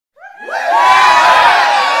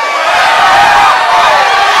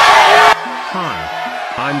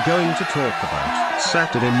I'm going to talk about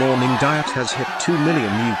Saturday Morning Diet has hit 2 million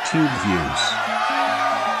YouTube views.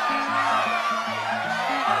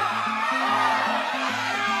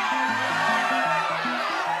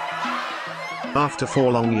 After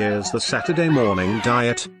 4 long years, the Saturday Morning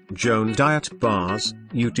Diet, Joan Diet Bars,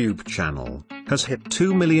 YouTube channel, has hit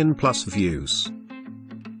 2 million plus views.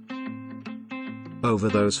 Over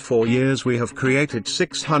those 4 years we have created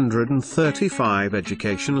 635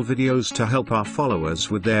 educational videos to help our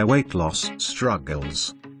followers with their weight loss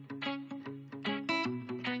struggles.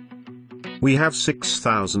 We have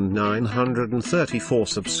 6,934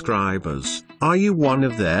 subscribers. Are you one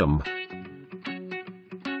of them?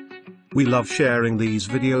 We love sharing these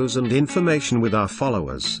videos and information with our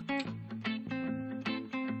followers.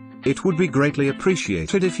 It would be greatly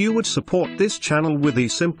appreciated if you would support this channel with the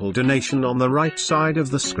simple donation on the right side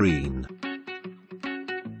of the screen.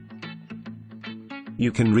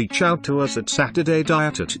 You can reach out to us at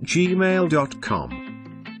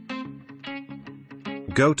saturdaydiet@gmail.com.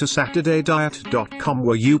 Go to saturdaydiet.com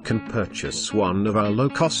where you can purchase one of our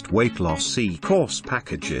low-cost weight loss e-course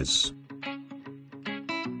packages.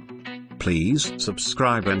 Please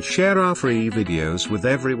subscribe and share our free videos with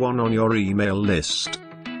everyone on your email list.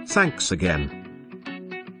 Thanks again.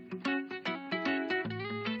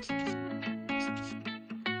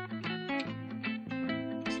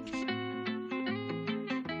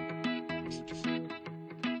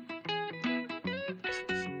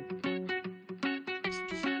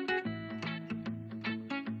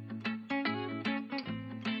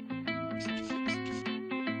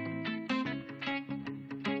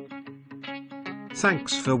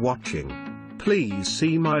 Thanks for watching. Please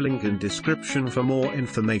see my link in description for more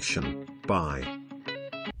information. Bye.